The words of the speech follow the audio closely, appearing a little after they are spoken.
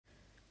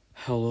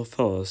Hello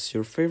fellas,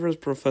 your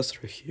favorite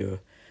professor here.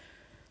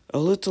 A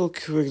little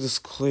quick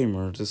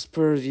disclaimer, this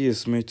parody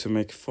is made to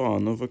make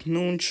fun of a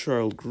known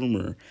child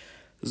groomer,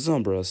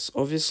 Zomrboses.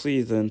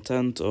 Obviously the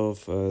intent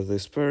of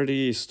this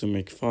parody is to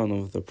make fun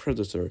of the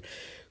predator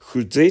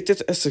who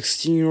dated a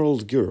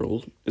 16-year-old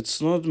girl.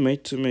 It's not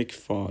made to make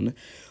fun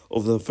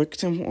of the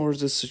victim or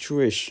the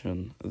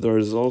situation. There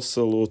is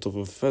also a lot of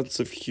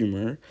offensive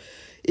humor.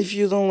 If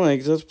you don't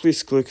like that,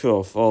 please click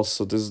off.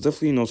 Also, this is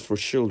definitely not for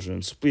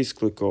children, so please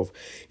click off.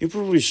 You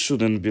probably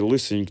shouldn't be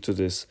listening to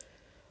this.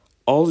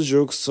 All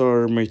jokes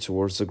are made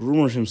towards the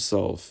groomer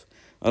himself.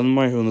 And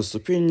my honest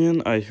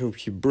opinion, I hope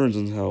he burns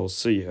in hell,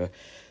 so yeah.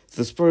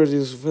 This parody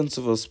is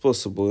offensive as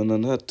possible in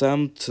an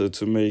attempt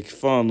to make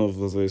fun of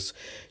this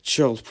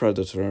child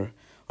predator.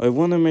 I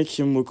wanna make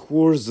him look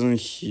worse than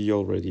he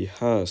already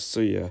has,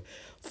 so yeah.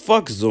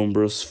 Fuck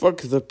Zombros,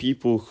 fuck the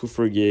people who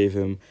forgave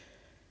him.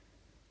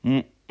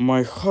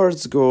 My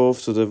hearts go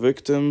off to the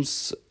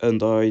victims,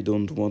 and I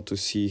don't want to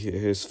see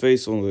his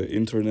face on the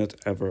internet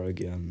ever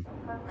again.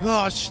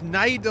 Oh,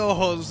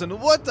 Schneiderhosen,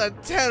 what a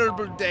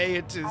terrible day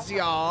it is,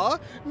 yeah?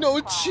 No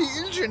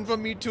children for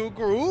me to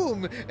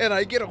groom, and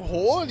I get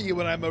horny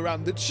when I'm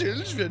around the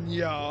children,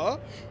 yeah?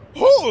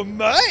 Oh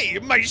my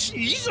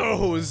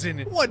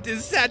Schneiderhosen! What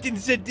is that in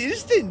the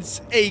distance?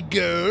 A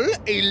girl?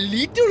 A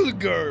little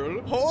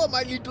girl? Oh,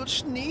 my little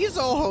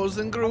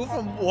Schneiderhosen grew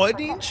from 1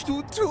 inch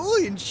to 2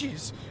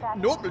 inches.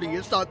 Normally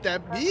it's not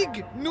that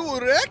big. New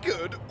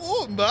record.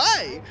 Oh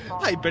my!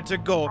 I better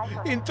go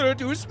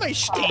introduce my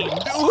steam.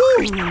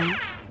 Ooh!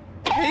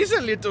 Hey,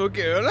 the little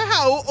girl,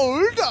 how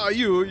old are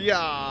you,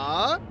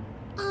 yeah?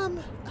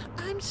 I'm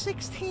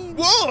 16.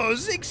 Whoa,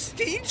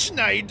 16,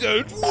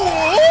 Schneider!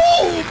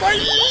 Whoa, my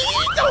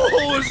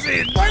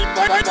Lederhosen! My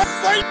Lederhosen!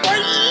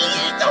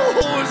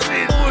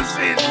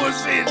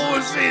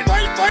 Hosen!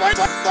 My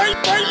Lederhosen!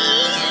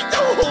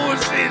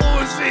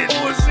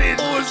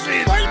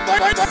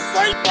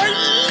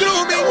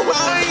 Grooming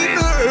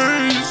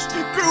minors!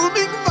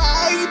 Grooming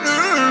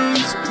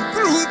minors!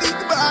 Grooming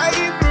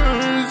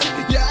minors!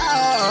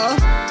 Yeah!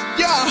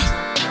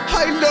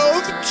 I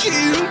love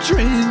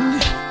children!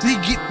 They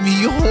get me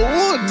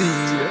horny.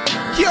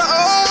 Yeah.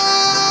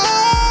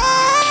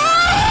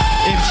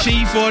 If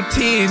she's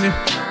 14,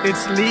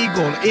 it's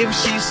legal. If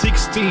she's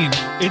 16,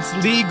 it's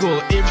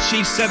legal. If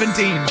she's 17,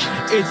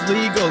 it's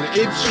legal.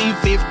 If she's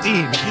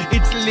 15,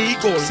 it's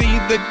legal. See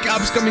the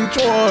cops coming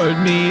toward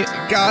me.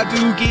 Got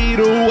to get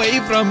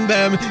away from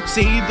them.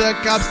 See the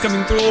cops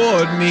coming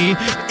toward me.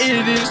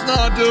 It is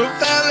not a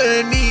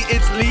felony.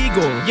 It's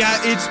legal.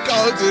 Yeah, it's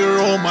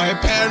cultural. My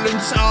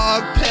parents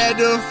are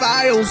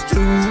pedophiles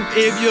too.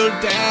 If your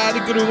dad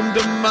groomed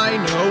a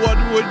minor, what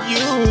would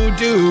you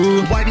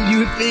do? Why do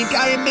you think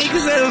I make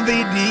the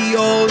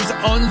videos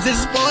on the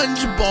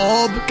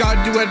SpongeBob?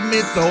 Got to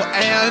admit though,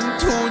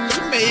 Antunes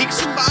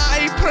makes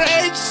my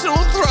pretzel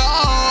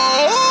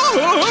throw.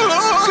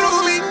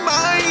 Grooming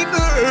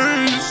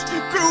minors,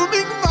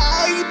 grooming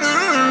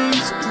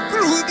minors,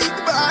 grooming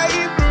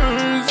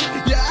minors.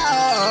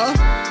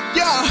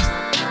 Yeah,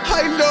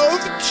 I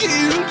love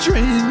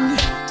children.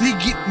 They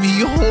get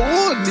me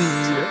horny.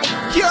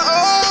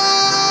 Yeah.